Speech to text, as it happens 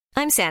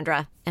I'm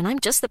Sandra, and I'm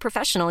just the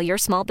professional your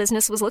small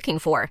business was looking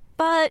for.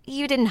 But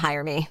you didn't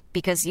hire me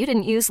because you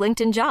didn't use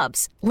LinkedIn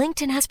Jobs.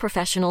 LinkedIn has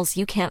professionals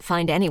you can't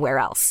find anywhere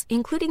else,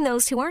 including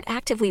those who aren't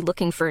actively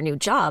looking for a new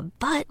job,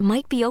 but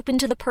might be open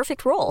to the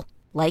perfect role,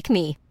 like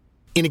me.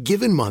 In a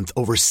given month,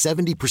 over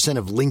 70%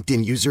 of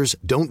LinkedIn users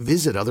don't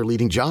visit other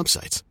leading job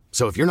sites.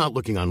 So if you're not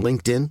looking on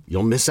LinkedIn,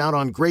 you'll miss out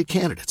on great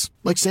candidates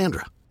like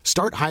Sandra.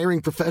 Start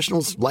hiring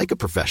professionals like a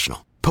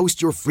professional.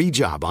 Post your free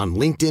job on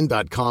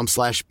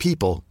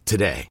linkedin.com/people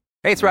today.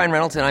 Hey, it's Ryan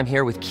Reynolds, and I'm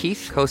here with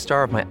Keith,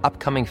 co-star of my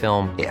upcoming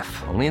film, If,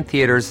 only in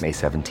theaters May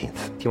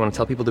 17th. Do you want to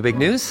tell people the big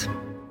news?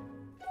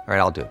 All right,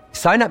 I'll do it.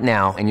 Sign up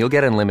now and you'll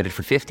get unlimited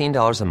for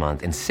 $15 a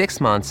month and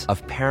 6 months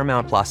of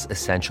Paramount Plus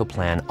Essential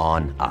Plan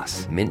on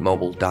us.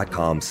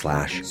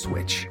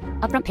 MintMobile.com/switch.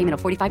 Upfront payment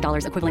of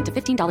 $45 equivalent to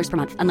 $15 per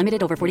month.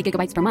 Unlimited over 40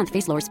 gigabytes per month.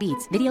 Face lower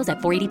speeds. Videos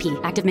at 480p.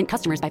 Active Mint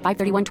customers by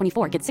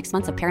 531.24 get 6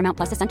 months of Paramount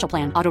Plus Essential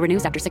Plan. Auto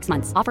renews after 6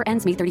 months. Offer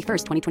ends May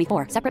 31st,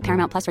 2024. Separate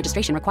Paramount Plus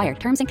registration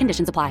required. Terms and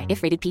conditions apply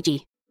if rated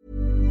PG.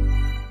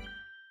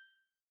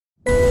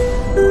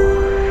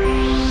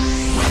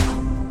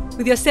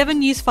 With your 7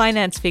 News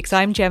Finance Fix,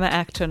 I'm Gemma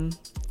Acton.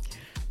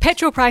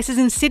 Petrol prices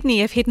in Sydney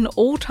have hit an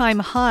all-time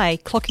high,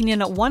 clocking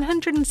in at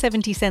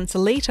 170 cents a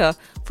litre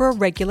for a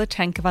regular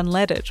tank of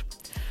unleaded.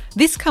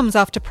 This comes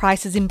after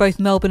prices in both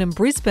Melbourne and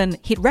Brisbane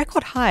hit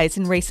record highs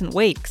in recent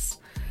weeks.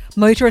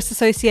 Motorist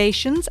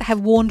associations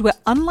have warned we're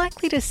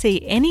unlikely to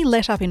see any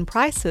let-up in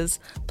prices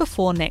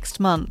before next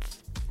month.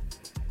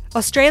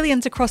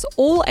 Australians across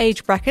all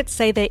age brackets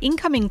say their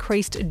income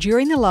increased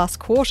during the last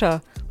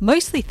quarter,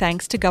 mostly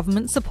thanks to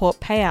government support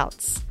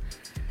payouts.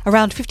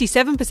 Around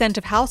 57%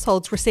 of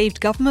households received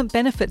government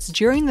benefits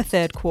during the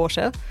third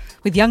quarter,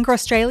 with younger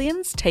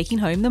Australians taking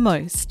home the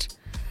most.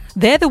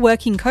 They're the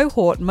working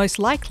cohort most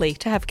likely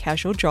to have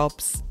casual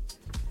jobs.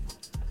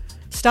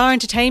 Star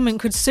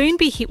Entertainment could soon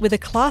be hit with a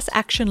class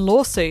action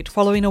lawsuit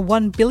following a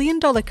 $1 billion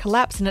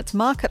collapse in its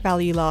market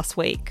value last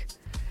week.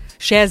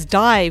 Shares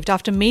dived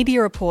after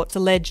media reports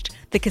alleged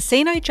the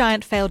casino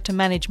giant failed to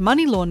manage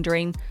money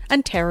laundering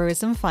and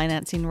terrorism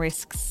financing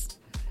risks.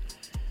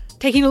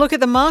 Taking a look at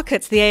the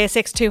markets, the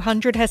ASX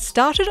 200 has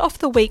started off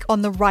the week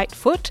on the right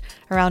foot,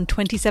 around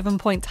 27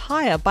 points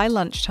higher by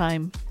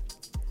lunchtime.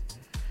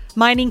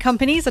 Mining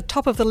companies are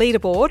top of the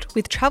leaderboard,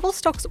 with travel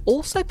stocks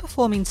also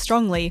performing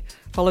strongly,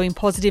 following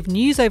positive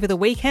news over the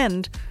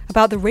weekend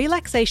about the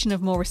relaxation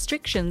of more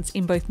restrictions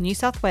in both New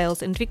South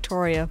Wales and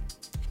Victoria.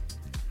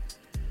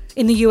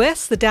 In the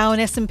US, the Dow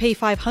and S&P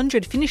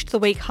 500 finished the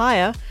week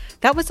higher.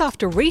 That was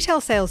after retail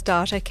sales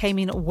data came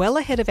in well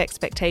ahead of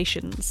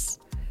expectations.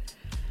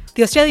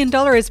 The Australian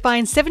dollar is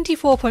buying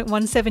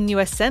 74.17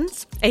 US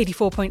cents,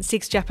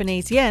 84.6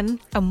 Japanese yen,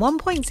 and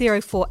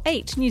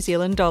 1.048 New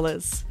Zealand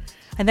dollars.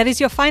 And that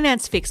is your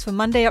Finance Fix for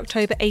Monday,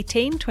 October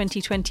 18,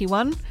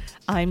 2021.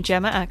 I'm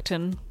Gemma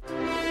Acton.